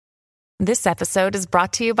This episode is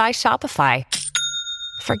brought to you by Shopify.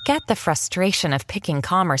 Forget the frustration of picking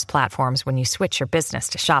commerce platforms when you switch your business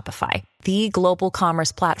to Shopify, the global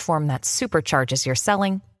commerce platform that supercharges your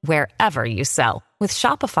selling wherever you sell. With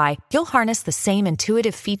Shopify, you'll harness the same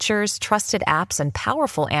intuitive features, trusted apps, and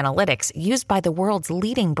powerful analytics used by the world's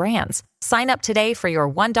leading brands. Sign up today for your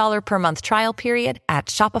 $1 per month trial period at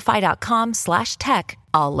shopify.com/tech,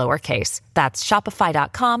 all lowercase. That's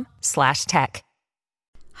shopify.com/tech.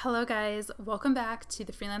 Hello guys, welcome back to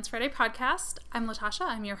the Freelance Friday podcast. I'm Latasha,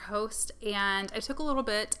 I'm your host, and I took a little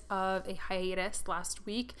bit of a hiatus last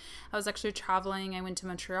week. I was actually traveling. I went to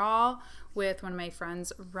Montreal with one of my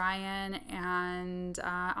friends, Ryan, and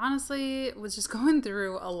honestly was just going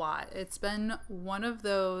through a lot. It's been one of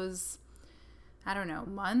those,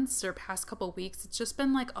 months or past couple weeks. It's just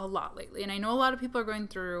been like a lot lately, and I know a lot of people are going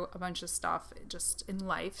through a bunch of stuff just in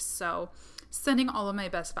life, so sending all of my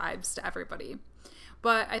best vibes to everybody.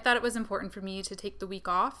 But I thought it was important for me to take the week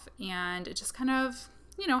off and just kind of,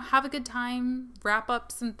 have a good time, wrap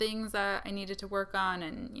up some things that I needed to work on,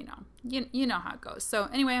 and, you know how it goes. So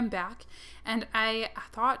anyway, I'm back, and I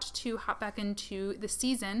thought to hop back into the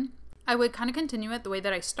season. I would kind of continue it the way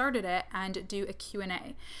that I started it and do a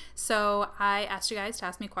Q&A. So I asked you guys to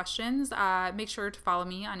ask me questions. Make sure to follow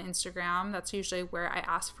me on Instagram. That's usually where I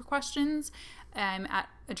ask for questions. I'm at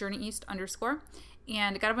 @journeyeast_.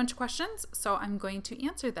 And I got a bunch of questions, so I'm going to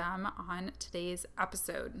answer them on today's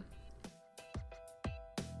episode.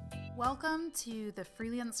 Welcome to the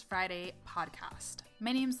Freelance Friday podcast.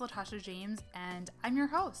 My name is Latasha James, and I'm your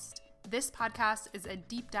host. This podcast is a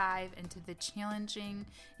deep dive into the challenging,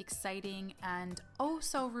 exciting, and oh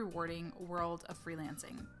so rewarding world of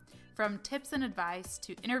freelancing. From tips and advice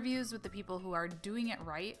to interviews with the people who are doing it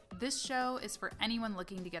right, this show is for anyone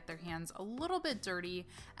looking to get their hands a little bit dirty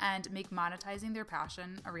and make monetizing their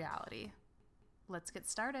passion a reality. Let's get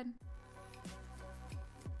started.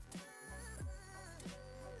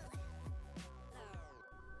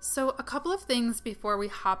 So a couple of things before we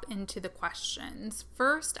hop into the questions.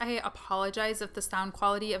 First, I apologize if the sound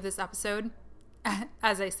quality of this episode,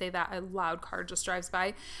 as I say that, a loud car just drives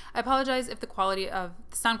by. I apologize if the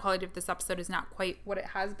sound quality of this episode is not quite what it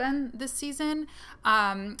has been this season.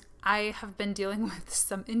 I have been dealing with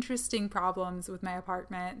some interesting problems with my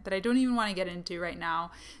apartment that I don't even want to get into right now.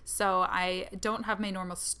 So I don't have my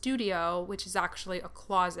normal studio, which is actually a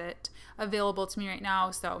closet, available to me right now.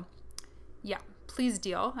 So yeah, please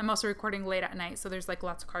deal. I'm also recording late at night, so there's like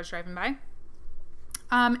lots of cars driving by.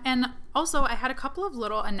 And also, I had a couple of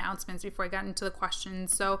little announcements before I got into the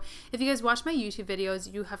questions. So if you guys watch my YouTube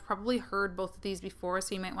videos, you have probably heard both of these before,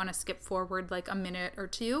 so you might want to skip forward like a minute or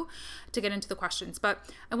two to get into the questions. But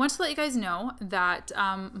I want to let you guys know that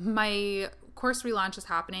my course relaunch is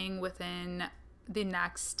happening within the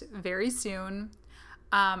next very soon.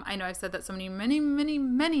 I know I've said that so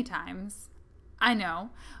many times. I know,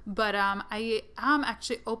 but I am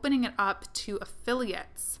actually opening it up to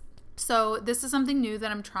affiliates. So this is something new that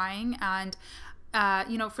I'm trying, and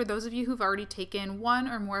for those of you who've already taken one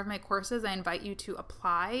or more of my courses, I invite you to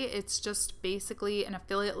apply. It's just basically an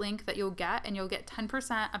affiliate link that you'll get, and you'll get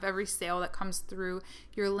 10% of every sale that comes through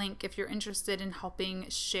your link if you're interested in helping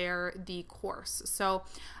share the course. So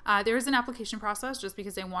there is an application process, just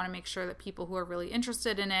because I want to make sure that people who are really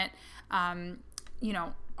interested in it,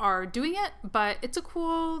 are doing it, but it's a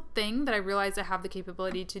cool thing that I realized I have the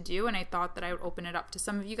capability to do, and I thought that I would open it up to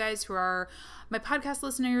some of you guys who are my podcast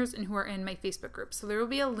listeners and who are in my Facebook group. So there will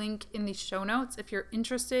be a link in the show notes if you're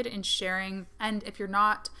interested in sharing, and if you're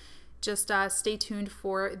not, just stay tuned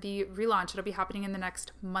for the relaunch. It'll be happening in the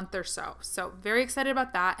next month or so. So very excited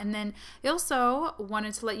about that. And then I also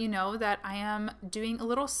wanted to let you know that I am doing a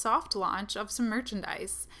little soft launch of some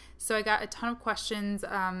merchandise. So I got a ton of questions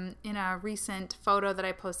in a recent photo that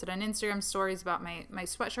I posted on Instagram stories about my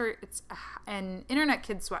sweatshirt. It's an Internet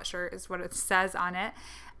Kid sweatshirt is what it says on it.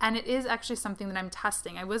 And it is actually something that I'm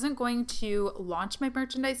testing. I wasn't going to launch my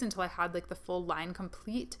merchandise until I had like the full line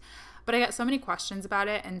complete. But I got so many questions about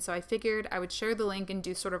it, and so I figured I would share the link and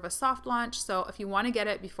do sort of a soft launch. So if you want to get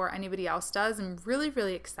it before anybody else does, I'm really,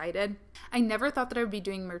 really excited. I never thought that I would be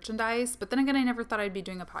doing merchandise, but then again, I never thought I'd be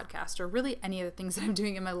doing a podcast or really any of the things that I'm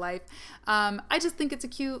doing in my life. I just think it's a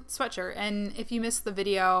cute sweatshirt. And if you missed the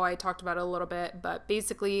video, I talked about it a little bit, but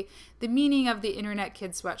basically the meaning of the Internet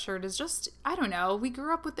Kid sweatshirt is just, we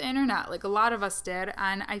grew up with the internet, like a lot of us did.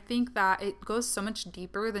 And I think that it goes so much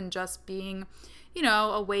deeper than just being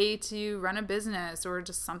a way to run a business or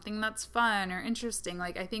just something that's fun or interesting.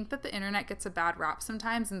 Like, I think that the internet gets a bad rap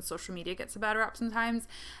sometimes, and social media gets a bad rap sometimes.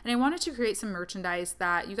 And I wanted to create some merchandise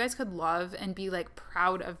that you guys could love and be like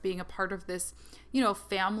proud of being a part of this,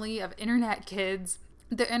 family of internet kids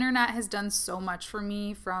The internet has done so much for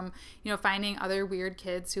me, from, finding other weird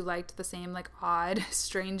kids who liked the same like odd,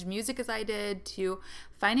 strange music as I did, to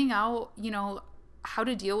finding out, how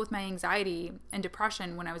to deal with my anxiety and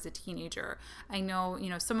depression when I was a teenager. I know,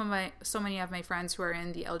 so many of my friends who are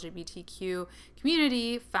in the LGBTQ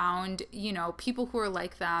community found, people who are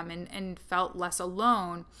like them and felt less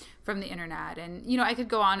alone from the internet. And, I could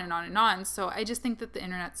go on and on and on. So I just think that the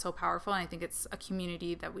internet's so powerful, and I think it's a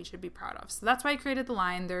community that we should be proud of. So that's why I created the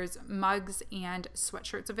line. There's mugs and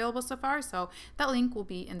sweatshirts available so far. So that link will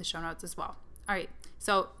be in the show notes as well. All right.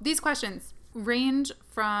 So these questions range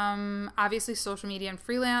from obviously social media and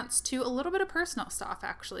freelance to a little bit of personal stuff.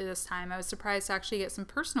 Actually, this time I was surprised to actually get some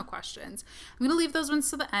personal questions. I'm going to leave those ones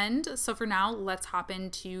to the end. So for now, let's hop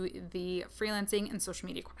into the freelancing and social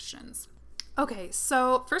media questions. Okay,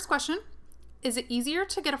 so first question: is it easier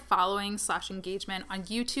to get a following / engagement on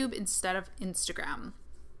YouTube instead of Instagram?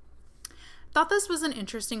 Thought this was an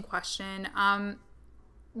interesting question.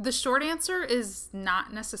 The short answer is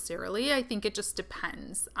not necessarily. I think it just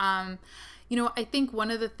depends. I think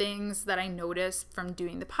one of the things that I noticed from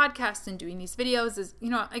doing the podcast and doing these videos is,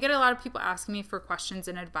 I get a lot of people asking me for questions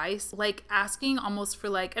and advice, like asking almost for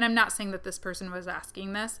like, and I'm not saying that this person was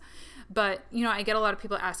asking this, but, I get a lot of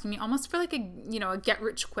people asking me almost for like a get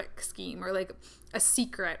rich quick scheme, or like a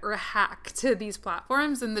secret or a hack to these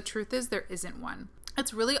platforms. And the truth is there isn't one.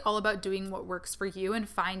 It's really all about doing what works for you and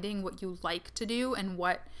finding what you like to do and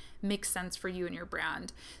what makes sense for you and your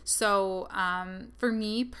brand. So for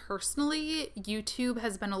me personally, YouTube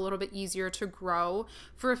has been a little bit easier to grow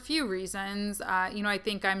for a few reasons. I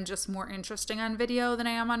think I'm just more interesting on video than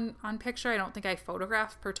I am on picture. I don't think I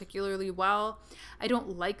photograph particularly well. I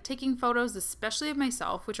don't like taking photos, especially of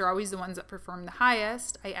myself, which are always the ones that perform the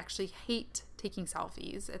highest. I actually hate taking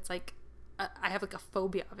selfies. It's like, I have like a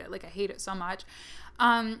phobia of it. Like I hate it so much.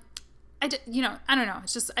 I don't know.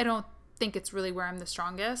 It's just, I don't think it's really where I'm the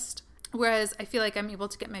strongest. Whereas I feel like I'm able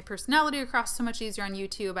to get my personality across so much easier on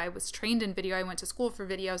YouTube. I was trained in video. I went to school for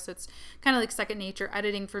video. So it's kind of like second nature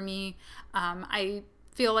editing for me. I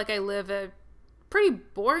feel like I live a pretty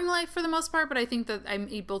boring life for the most part, but I think that I'm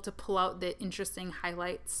able to pull out the interesting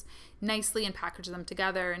highlights nicely and package them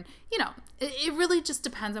together. And, it really just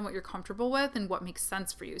depends on what you're comfortable with and what makes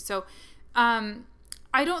sense for you. So,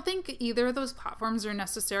 I don't think either of those platforms are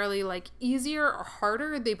necessarily like easier or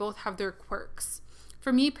harder. They both have their quirks.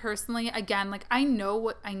 For me personally, again, like I know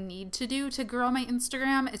what I need to do to grow my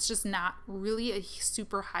Instagram. It's just not really a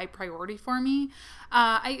super high priority for me.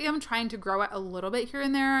 I am trying to grow it a little bit here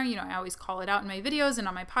and there. I always call it out in my videos and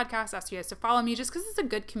on my podcast, ask you guys to follow me just because it's a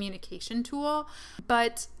good communication tool.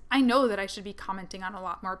 But I know that I should be commenting on a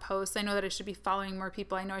lot more posts. I know that I should be following more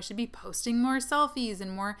people. I know I should be posting more selfies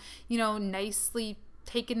and more, nicely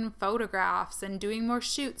taken photographs and doing more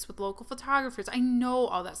shoots with local photographers. I know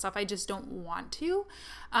all that stuff. I just don't want to.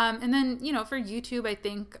 And then, for YouTube, I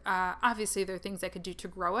think obviously there are things I could do to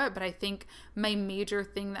grow it, but I think my major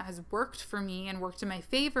thing that has worked for me and worked in my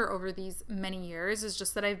favor over these many years is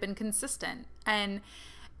just that I've been consistent. And,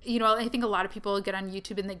 I think a lot of people get on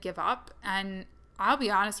YouTube and they give up. And I'll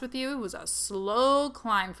be honest with you, it was a slow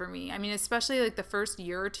climb for me. I mean, especially like the first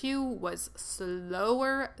year or two was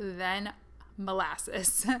slower than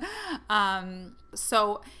molasses.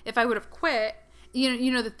 So if I would have quit,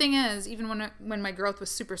 the thing is, even when my growth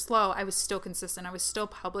was super slow, I was still consistent. I was still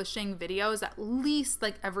publishing videos at least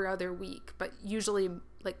like every other week, but usually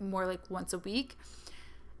like more like once a week.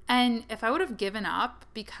 And if I would have given up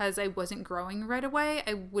because I wasn't growing right away,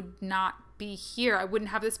 I would not be here. I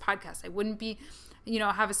wouldn't have this podcast. I wouldn't be,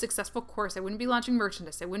 have a successful course. I wouldn't be launching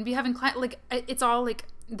merchandise. I wouldn't be having clients. Like it's all like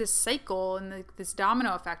this cycle and this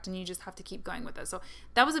domino effect, and you just have to keep going with it. So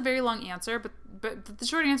that was a very long answer, but the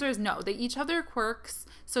short answer is no. They each have their quirks.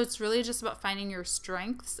 So it's really just about finding your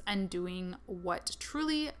strengths and doing what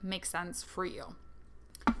truly makes sense for you.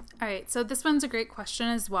 All right, so this one's a great question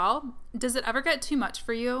as well. Does it ever get too much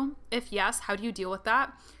for you? If yes, how do you deal with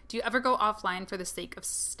that? Do you ever go offline for the sake of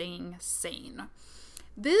staying sane?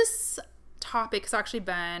 This topic has actually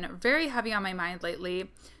been very heavy on my mind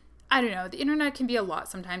lately. I don't know, the internet can be a lot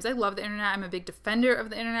sometimes. I love the internet. I'm a big defender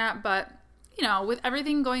of the internet, but with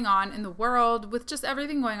everything going on in the world, with just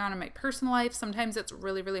everything going on in my personal life, sometimes it's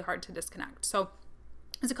really, really hard to disconnect. So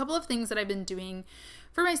there's a couple of things that I've been doing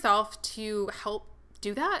for myself to help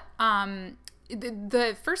do that.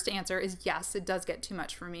 The first answer is yes, it does get too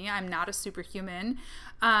much for me. I'm not a superhuman.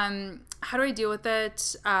 How do I deal with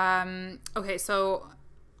it? Okay, so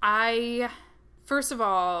I, first of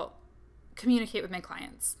all, communicate with my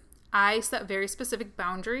clients. I set very specific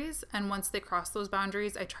boundaries, and once they cross those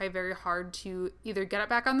boundaries, I try very hard to either get it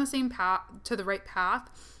back on the same path, to the right path,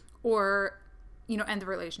 or, end the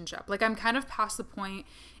relationship. Like I'm kind of past the point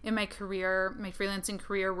in my career, my freelancing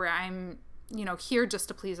career, where I'm, here just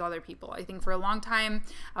to please other people. I think for a long time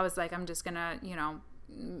I was like, I'm just gonna,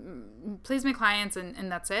 please my clients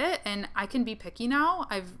and that's it. And I can be picky now.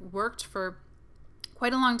 I've worked for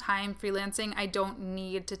quite a long time freelancing. I don't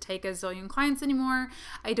need to take a zillion clients anymore.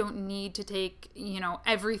 I don't need to take,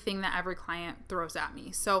 everything that every client throws at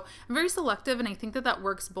me. So I'm very selective, and I think that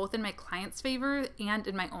works both in my client's favor and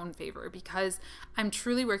in my own favor, because I'm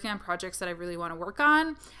truly working on projects that I really want to work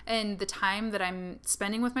on. And the time that I'm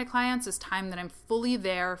spending with my clients is time that I'm fully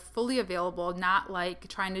there, fully available, not like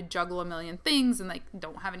trying to juggle a million things and like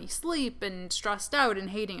don't have any sleep and stressed out and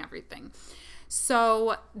hating everything.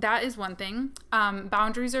 So that is one thing.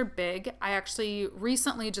 Boundaries are big. I actually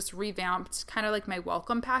recently just revamped kind of like my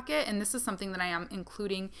welcome packet. And this is something that I am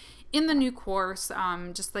including in the new course,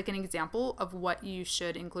 just like an example of what you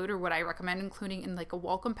should include or what I recommend including in like a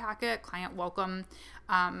welcome packet, client welcome,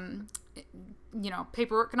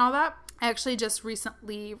 paperwork and all that. I actually just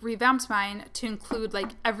recently revamped mine to include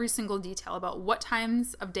like every single detail about what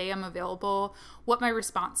times of day I'm available, what my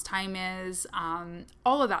response time is,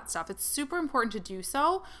 all of that stuff. It's super important to do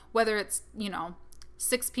so, whether it's,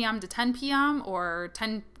 6 p.m. to 10 p.m. or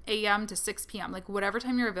 10 a.m. to 6 p.m., like whatever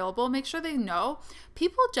time you're available, make sure they know.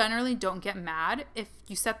 People generally don't get mad if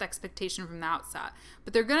you set the expectation from the outset,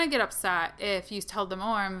 but they're going to get upset if you tell them,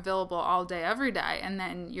 oh, I'm available all day, every day. And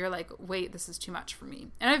then you're like, wait, this is too much for me.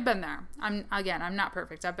 And I've been there. I'm not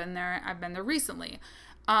perfect. I've been there recently.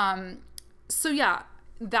 So yeah,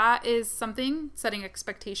 that is something, setting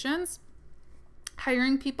expectations,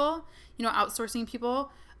 hiring people, outsourcing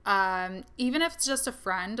people, even if it's just a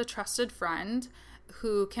friend, a trusted friend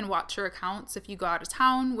who can watch your accounts if you go out of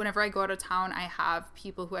town. Whenever I go out of town, I have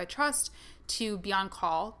people who I trust to be on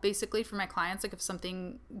call basically for my clients, like if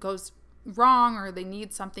something goes wrong or they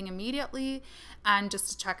need something immediately, and just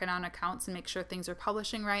to check in on accounts and make sure things are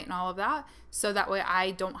publishing right and all of that, so that way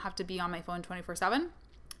I don't have to be on my phone 24/7.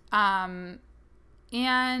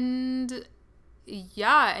 And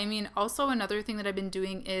yeah, I mean, also another thing that I've been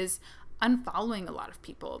doing is unfollowing a lot of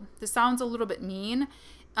people. This sounds a little bit mean.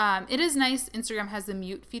 It is nice. Instagram has the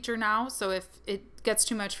mute feature now. So if it gets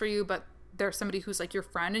too much for you, but there's somebody who's like your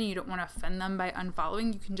friend and you don't want to offend them by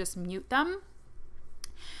unfollowing, you can just mute them.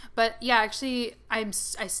 But yeah, actually, I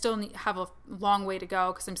still have a long way to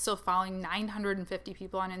go because I'm still following 950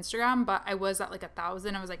 people on Instagram, but I was at like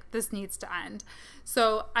 1,000. I was like, this needs to end.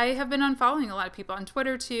 So I have been unfollowing a lot of people on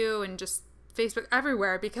Twitter too, and just Facebook,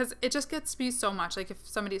 everywhere, because it just gets me so much. Like if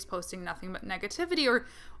somebody's posting nothing but negativity, or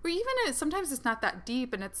even sometimes it's not that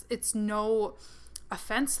deep and it's no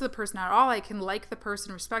offense to the person at all. I can like the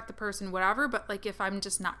person, respect the person, whatever, but like if I'm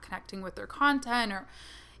just not connecting with their content, or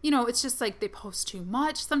it's just like they post too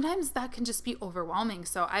much, sometimes that can just be overwhelming.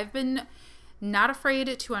 So I've been not afraid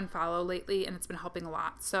to unfollow lately, and it's been helping a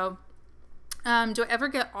lot. So do I ever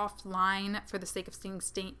get offline for the sake of staying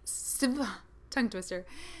tongue twister,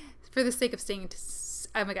 for the sake of staying,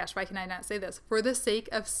 oh my gosh, why can I not say this? For the sake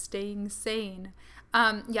of staying sane.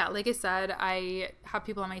 Yeah, like I said, I have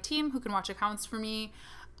people on my team who can watch accounts for me.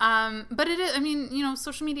 But it is, I mean,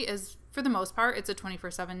 social media is, for the most part, it's a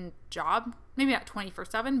 24/7 job. Maybe not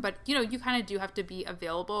 24/7, but you kind of do have to be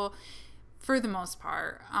available for the most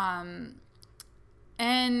part.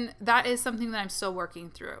 And that is something that I'm still working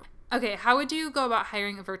through. Okay, how would you go about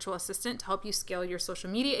hiring a virtual assistant to help you scale your social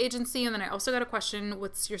media agency? And then I also got a question,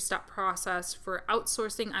 what's your step process for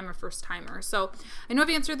outsourcing? I'm a first timer. So I know I've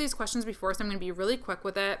answered these questions before, so I'm going to be really quick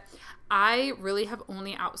with it. I really have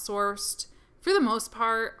only outsourced, for the most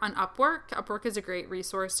part, on Upwork. Upwork is a great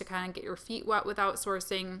resource to kind of get your feet wet with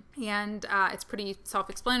outsourcing, and it's pretty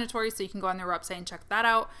self-explanatory, so you can go on their website and check that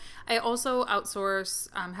out. I also have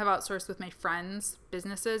outsourced with my friends'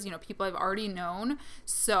 businesses, people I've already known.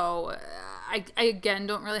 So I again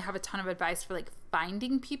don't really have a ton of advice for like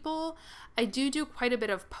finding people. I do quite a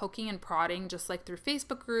bit of poking and prodding, just like through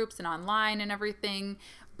Facebook groups and online and everything,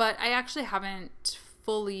 but I actually haven't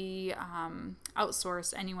fully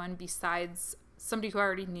outsourced anyone besides somebody who I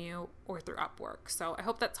already knew or through Upwork. So I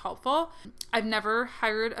hope that's helpful. I've never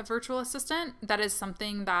hired a virtual assistant. That is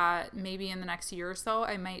something that maybe in the next year or so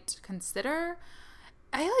I might consider.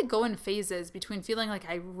 I go in phases between feeling like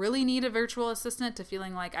I really need a virtual assistant to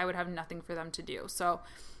feeling like I would have nothing for them to do. So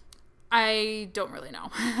I don't really know.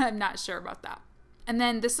 I'm not sure about that. And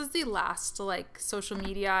then this is the last social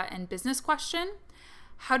media and business question.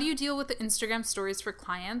 How do you deal with the Instagram stories for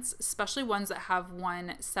clients, especially ones that have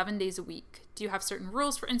one 7 days a week? Do you have certain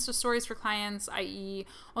rules for Insta stories for clients, i.e.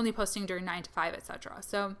 only posting during 9 to 5, etc.?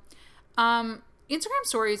 So Instagram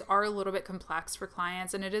stories are a little bit complex for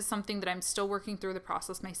clients, and it is something that I'm still working through the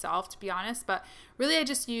process myself, to be honest. But really, I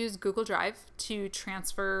just use Google Drive to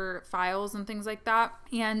transfer files and things like that.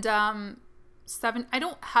 And I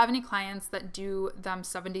don't have any clients that do them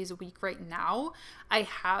 7 days a week right now. I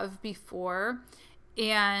have before.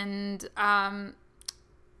 And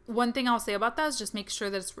one thing I'll say about that is just make sure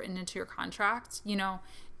that it's written into your contract.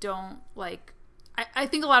 Don't I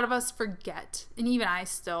think a lot of us forget, and even I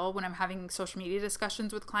still, when I'm having social media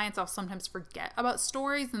discussions with clients, I'll sometimes forget about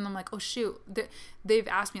stories, and I'm like, oh shoot, they've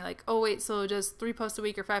asked me like, oh wait, so just 3 posts a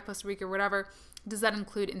week or 5 posts a week or whatever, does that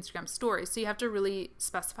include Instagram stories? So you have to really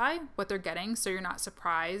specify what they're getting so you're not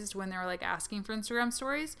surprised when they're like asking for Instagram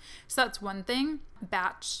stories. So that's one thing.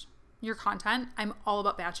 Batch your content. I'm all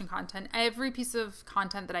about batching content. Every piece of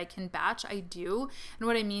content that I can batch, I do. And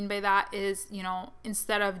what I mean by that is,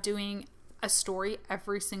 instead of doing a story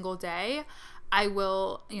every single day, I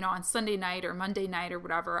will, on Sunday night or Monday night or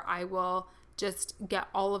whatever, I will just get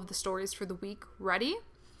all of the stories for the week ready.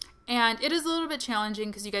 And it is a little bit challenging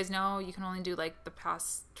because you guys know you can only do like the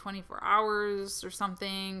past 24 hours or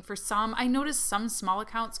something. For some, I noticed some small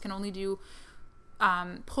accounts can only do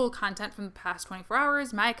pull content from the past 24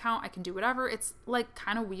 hours. My account, I can do whatever. It's like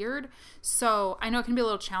kind of weird. So I know it can be a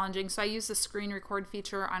little challenging. So I use the screen record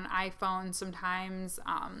feature on iPhone sometimes.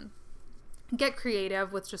 Get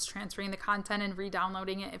creative with just transferring the content and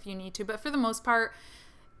re-downloading it if you need to. But for the most part,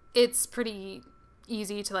 it's pretty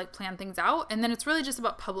easy to like plan things out. And then it's really just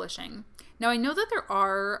about publishing. Now, I know that there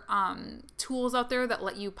are tools out there that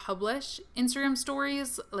let you publish Instagram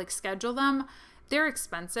stories, like schedule them. They're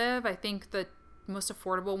expensive. I think the most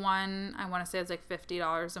affordable one, I want to say it's like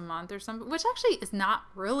 $50 a month or something, which actually is not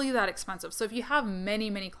really that expensive. So if you have many,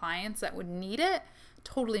 many clients that would need it,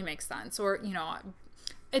 totally makes sense. Or,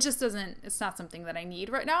 it just doesn't, it's not something that I need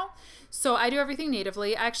right now. So I do everything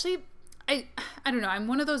natively. Actually, I don't know. I'm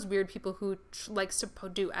one of those weird people who likes to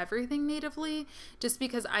do everything natively just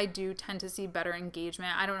because I do tend to see better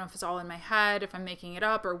engagement. I don't know if it's all in my head, if I'm making it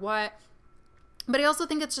up or what. But I also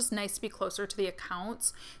think it's just nice to be closer to the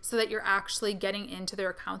accounts so that you're actually getting into their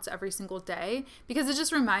accounts every single day, because it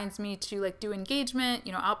just reminds me to like do engagement,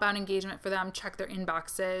 outbound engagement for them, check their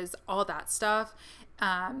inboxes, all that stuff.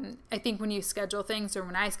 I think when you schedule things, or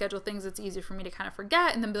when I schedule things, it's easy for me to kind of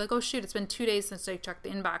forget and then be like, oh shoot, it's been 2 days since I checked the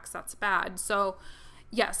inbox. That's bad. So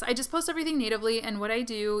yes, I just post everything natively. And what I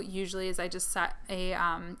do usually is I just set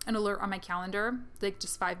an alert on my calendar, like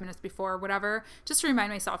just 5 minutes before or whatever, just to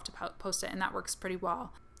remind myself to post it. And that works pretty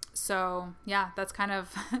well. So yeah, that's kind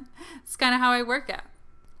of, it's kind of how I work it.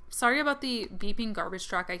 Sorry about the beeping garbage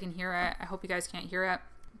truck. I can hear it. I hope you guys can't hear it,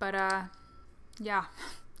 but yeah,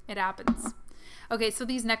 it happens. Okay, so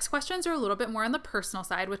these next questions are a little bit more on the personal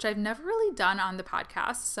side, which I've never really done on the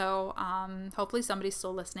podcast. So hopefully somebody's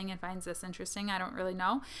still listening and finds this interesting. I don't really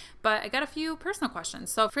know. But I got a few personal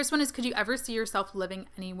questions. So first one is, could you ever see yourself living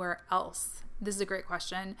anywhere else? This is a great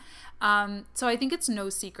question. So I think it's no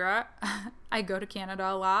secret. I go to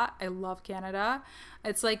Canada a lot. I love Canada.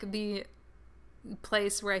 It's like the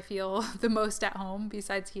place where I feel the most at home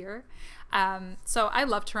besides here. So I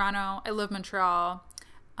love Toronto. I love Montreal.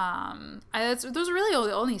 Those are really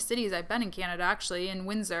the only cities I've been in Canada, actually, and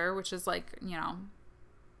Windsor, which is like,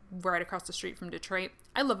 right across the street from Detroit.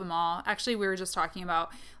 I love them all. Actually, we were just talking about,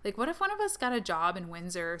 like, what if one of us got a job in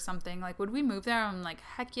Windsor or something? Like, would we move there? I'm like,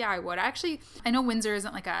 heck yeah, I would. Actually, I know Windsor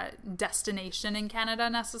isn't like a destination in Canada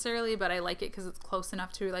necessarily, but I like it because it's close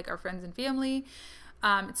enough to like our friends and family.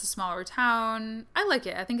 It's a smaller town. I like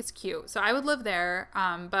it. I think it's cute. So I would live there.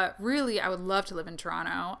 But really, I would love to live in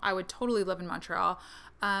Toronto. I would totally live in Montreal.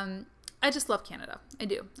 I just love Canada. I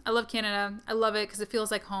do. I love Canada. I love it because it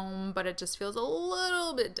feels like home, but it just feels a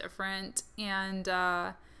little bit different. And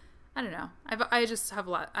I don't know.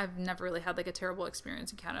 I've never really had like a terrible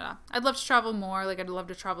experience in Canada. I'd love to travel more. Like I'd love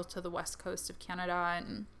to travel to the west coast of Canada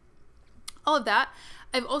and all of that.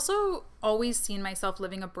 I've also always seen myself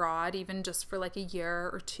living abroad, even just for like a year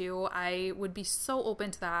or two. I would be so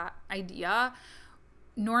open to that idea.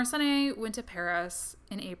 Norris and I went to Paris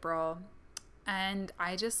in April, and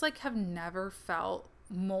I just like have never felt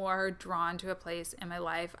more drawn to a place in my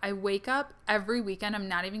life. I wake up every weekend. I'm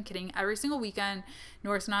not even kidding. Every single weekend,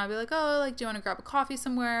 Norris and I will be like, oh, like, do you want to grab a coffee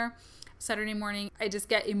somewhere? Saturday morning, I just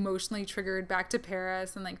get emotionally triggered back to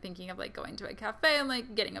Paris and like thinking of like going to a cafe and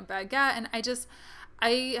like getting a baguette. And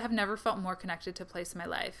I have never felt more connected to a place in my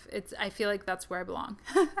life. I feel like that's where I belong.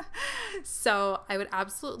 So I would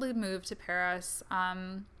absolutely move to Paris.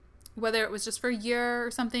 Whether it was just for a year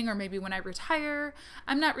or something, or maybe when I retire,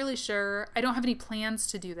 I'm not really sure. I don't have any plans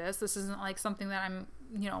to do this. This isn't like something that I'm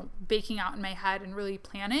baking out in my head and really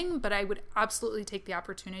planning, but I would absolutely take the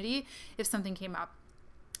opportunity if something came up.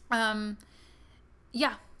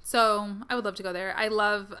 Yeah, so I would love to go there. I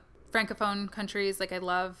love Francophone countries. Like, I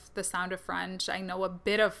love the sound of French. I know a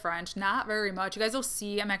bit of French, not very much. You guys will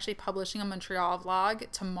see, I'm actually publishing a Montreal vlog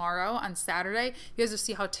tomorrow on Saturday. You guys will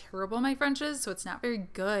see how terrible my French is. So it's not very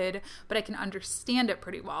good, but I can understand it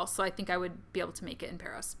pretty well. So I think I would be able to make it in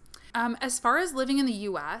Paris. As far as living in the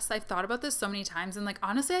US, I've thought about this so many times. And like,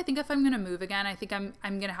 honestly, I think if I'm going to move again, I think I'm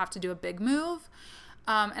going to have to do a big move.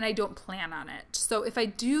 And I don't plan on it. So if I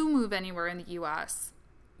do move anywhere in the US,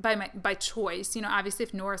 by choice, obviously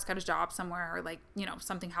if Nora's got a job somewhere or like,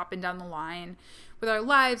 something happened down the line with our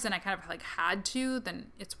lives and I kind of like had to, then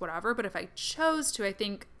it's whatever. But if I chose to, I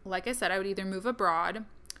think, like I said, I would either move abroad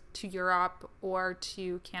to Europe or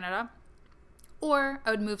to Canada, or I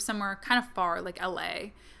would move somewhere kind of far, like LA.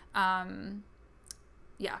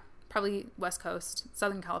 Yeah, probably West Coast,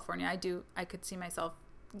 Southern California. I could see myself,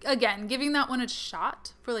 again, giving that one a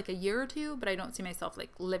shot for like a year or two, but I don't see myself like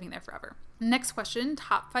living there forever. Next question,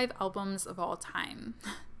 top 5 albums of all time.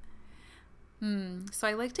 So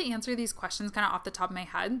I like to answer these questions kind of off the top of my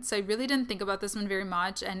head. So I really didn't think about this one very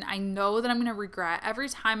much. And I know that I'm going to regret every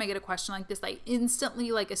time I get a question like this. I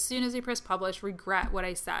instantly, like as soon as I press publish, regret what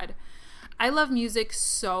I said. I love music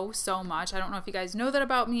so much. I don't know if you guys know that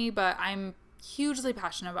about me, but I'm hugely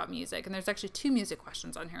passionate about music. And there's actually 2 music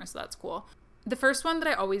questions on here, so that's cool. The first one that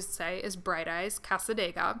I always say is Bright Eyes,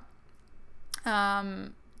 Cassadaga.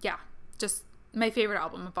 Yeah, just my favorite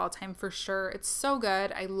album of all time for sure. It's so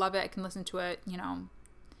good. I love it. I can listen to it,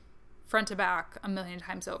 front to back a million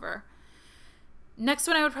times over. Next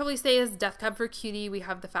one I would probably say is Death Cab for Cutie. We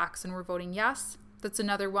have the facts and we're voting yes. That's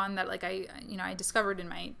another one that like I discovered in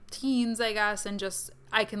my teens, I guess, and just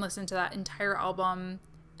I can listen to that entire album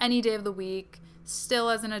any day of the week.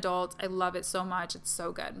 Still as an adult, I love it so much. It's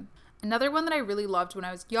so good. Another one that I really loved when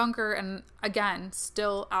I was younger, and again,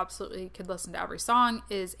 still absolutely could listen to every song,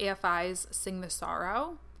 is AFI's Sing the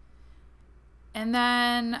Sorrow. And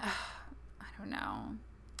then, I don't know.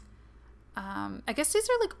 I guess these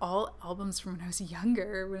are like all albums from when I was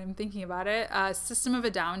younger when I'm thinking about it. System of a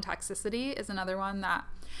Down, Toxicity is another one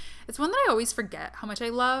it's one that I always forget how much I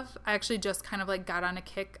love. I actually just kind of like got on a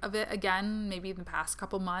kick of it again, maybe in the past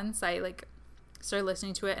couple months. I like started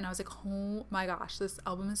listening to it and I was like, oh my gosh, this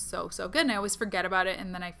album is so good. And I always forget about it,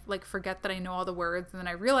 and then I like forget that I know all the words, and then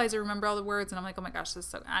I realize I remember all the words, and I'm like, oh my gosh, this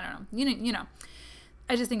is so, I don't know.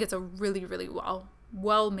 I just think it's a really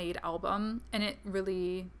well made album, and it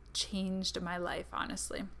really changed my life,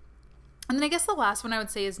 honestly. And then I guess the last one I would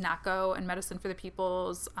say is Nako and Medicine for the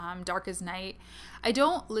People's Dark as Night. I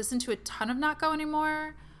don't listen to a ton of Nako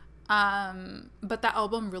anymore. But that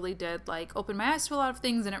album really did like open my eyes to a lot of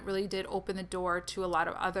things, and it really did open the door to a lot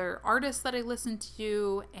of other artists that I listened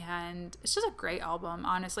to, and it's just a great album,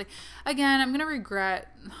 honestly. Again, I'm gonna regret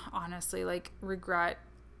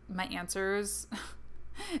my answers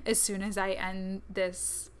as soon as I end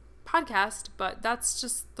this podcast, but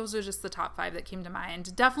those are just the top 5 that came to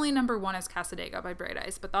mind. Definitely number 1 is Cassadaga by Bright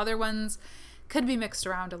Eyes, but the other ones could be mixed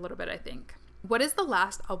around a little bit, I think. What is the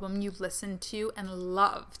last album you've listened to and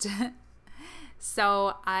loved?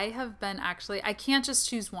 So I can't just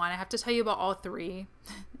choose one. I have to tell you about all 3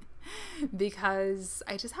 because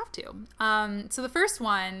I just have to. So the first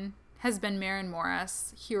one has been Maren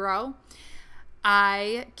Morris, Hero.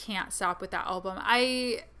 I can't stop with that album.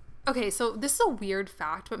 Okay, so this is a weird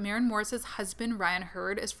fact, but Maren Morris's husband, Ryan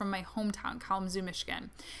Hurd, is from my hometown, Kalamazoo,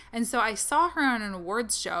 Michigan. And so I saw her on an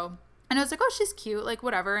awards show, and I was like, oh, she's cute, like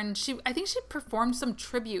whatever. And I think she performed some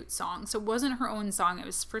tribute song. So it wasn't her own song. It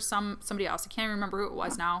was for somebody else. I can't remember who it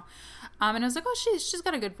was now. And I was like, oh, she's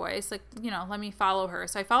got a good voice. Like, let me follow her.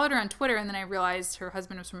 So I followed her on Twitter, and then I realized her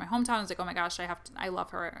husband was from my hometown. I was like, oh my gosh, I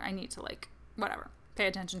love her. I need to like, whatever, pay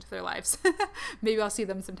attention to their lives. Maybe I'll see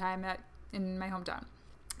them sometime in my hometown.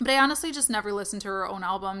 But I honestly just never listened to her own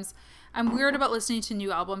albums. I'm weird about listening to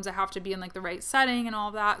new albums. I have to be in like the right setting and all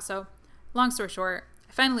of that. So long story short,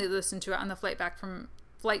 I finally listened to it on the flight back from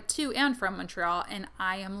flight to and from Montreal, and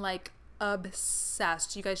I am like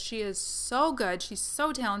obsessed. You guys, she is so good. She's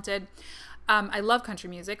so talented. I love country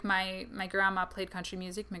music. My grandma played country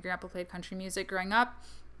music. My grandpa played country music growing up.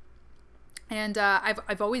 And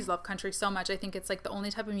I've always loved country so much. I think it's like the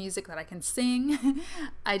only type of music that I can sing.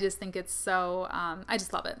 I just think it's so, I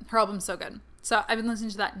just love it. Her album's so good. So I've been listening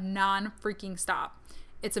to that non-freaking stop.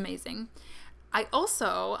 It's amazing. I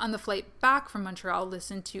also, on the flight back from Montreal,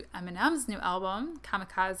 listened to Eminem's new album,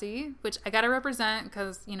 Kamikaze, which I gotta represent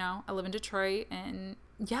because, I live in Detroit, and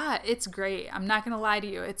Yeah, it's great. I'm not going to lie to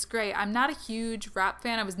you. It's great. I'm not a huge rap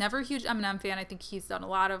fan. I was never a huge Eminem fan. I think he's done a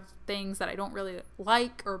lot of things that I don't really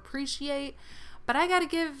like or appreciate. But I got to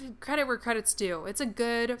give credit where credit's due. It's a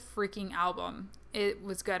good freaking album. It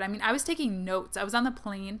was good. I mean, I was taking notes. I was on the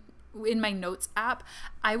plane in my notes app.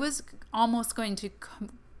 I was almost going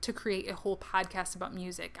to create a whole podcast about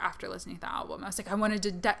music after listening to the album. I was like, I wanted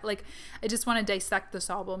to, I just want to dissect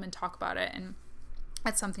this album and talk about it. And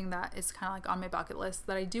that's something that is kind of like on my bucket list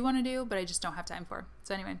that I do want to do, but I just don't have time for.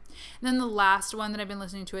 So anyway, and then the last one that I've been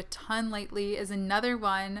listening to a ton lately is another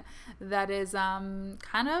one that is kind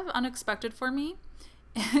of unexpected for me.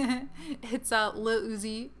 It's Lil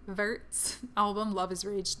Uzi Vert's album, Love is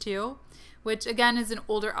Rage 2, which again is an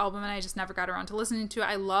older album and I just never got around to listening to it.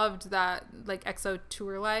 I loved that like EXO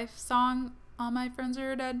Tour Life song, All My Friends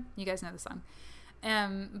Are Dead. You guys know the song.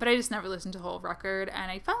 But I just never listened to the whole record,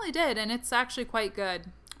 and I finally did, and it's actually quite good.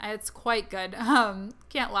 It's quite good.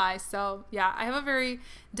 Can't lie. So yeah, I have a very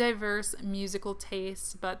diverse musical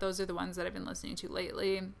taste, but those are the ones that I've been listening to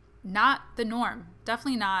lately. Not the norm.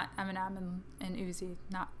 Definitely not Eminem and Uzi.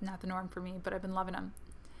 Not the norm for me, but I've been loving them.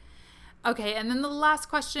 Okay, and then the last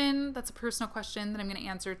question, that's a personal question that I'm going to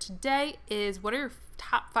answer today, is what are your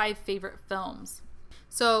top 5 favorite films?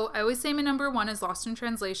 So I always say my number 1 is Lost in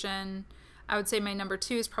Translation. I would say my number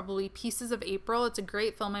 2 is probably Pieces of April. It's a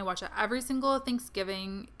great film. I watch it every single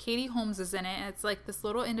Thanksgiving. Katie Holmes is in it. And it's like this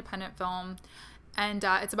little independent film. And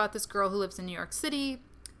it's about this girl who lives in New York City.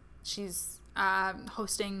 She's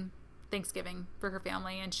hosting Thanksgiving for her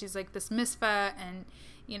family. And she's like this misfit. And,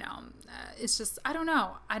 you know, it's just, I don't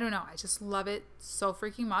know. I just love it so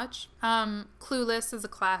freaking much. Clueless is a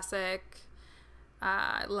classic.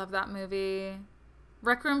 I love that movie.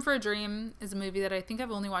 Requiem for a Dream is a movie that I think I've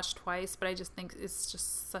only watched twice, but I just think it's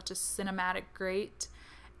just such a cinematic great.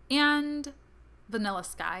 And Vanilla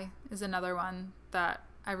Sky is another one that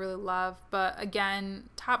I really love. But again,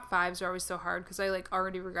 top 5s are always so hard because I like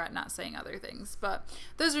already regret not saying other things. But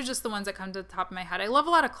those are just the ones that come to the top of my head. I love a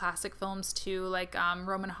lot of classic films too, like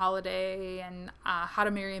Roman Holiday and How to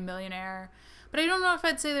Marry a Millionaire. But I don't know if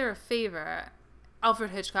I'd say they're a favorite.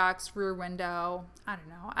 Alfred Hitchcock's Rear Window. I don't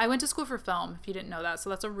know. I went to school for film, if you didn't know that,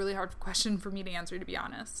 so that's a really hard question for me to answer, to be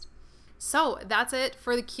honest. So that's it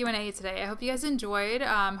for the Q&A today. I hope you guys enjoyed.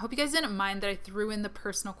 Hope you guys didn't mind that I threw in the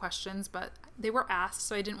personal questions, but they were asked,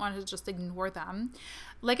 so I didn't want to just ignore them.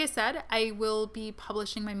 Like I said, I will be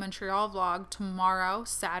publishing my Montreal vlog tomorrow,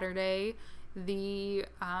 Saturday, the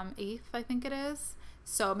 8th, I think it is.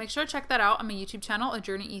 So make sure to check that out on my YouTube channel,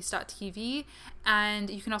 ajourneyeast.tv, and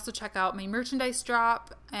you can also check out my merchandise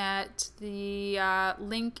drop at the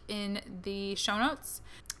link in the show notes.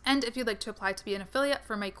 And if you'd like to apply to be an affiliate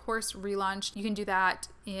for my course relaunch, you can do that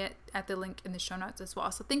at the link in the show notes as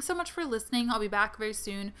well. So thanks so much for listening. I'll be back very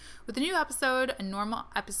soon with a new episode, a normal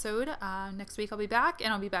episode. Next week I'll be back,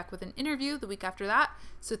 and I'll be back with an interview the week after that.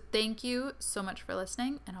 So thank you so much for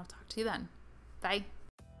listening, and I'll talk to you then. Bye.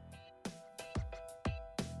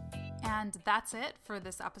 And that's it for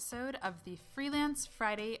this episode of the Freelance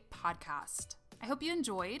Friday podcast. I hope you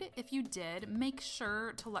enjoyed. If you did, make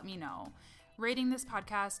sure to let me know. Rating this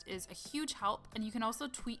podcast is a huge help, and you can also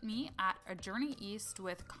tweet me at ajourneyeast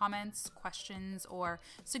with comments, questions, or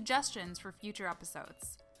suggestions for future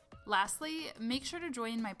episodes. Lastly, make sure to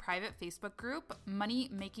join my private Facebook group, Money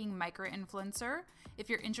Making Micro-Influencer, if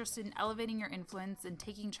you're interested in elevating your influence and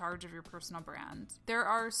taking charge of your personal brand. There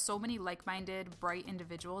are so many like-minded, bright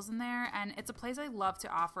individuals in there, and it's a place I love to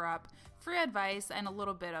offer up free advice and a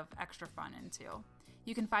little bit of extra fun into.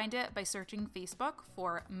 You can find it by searching Facebook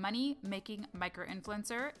for Money Making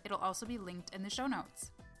Micro-Influencer. It'll also be linked in the show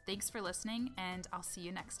notes. Thanks for listening, and I'll see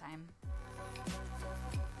you next time.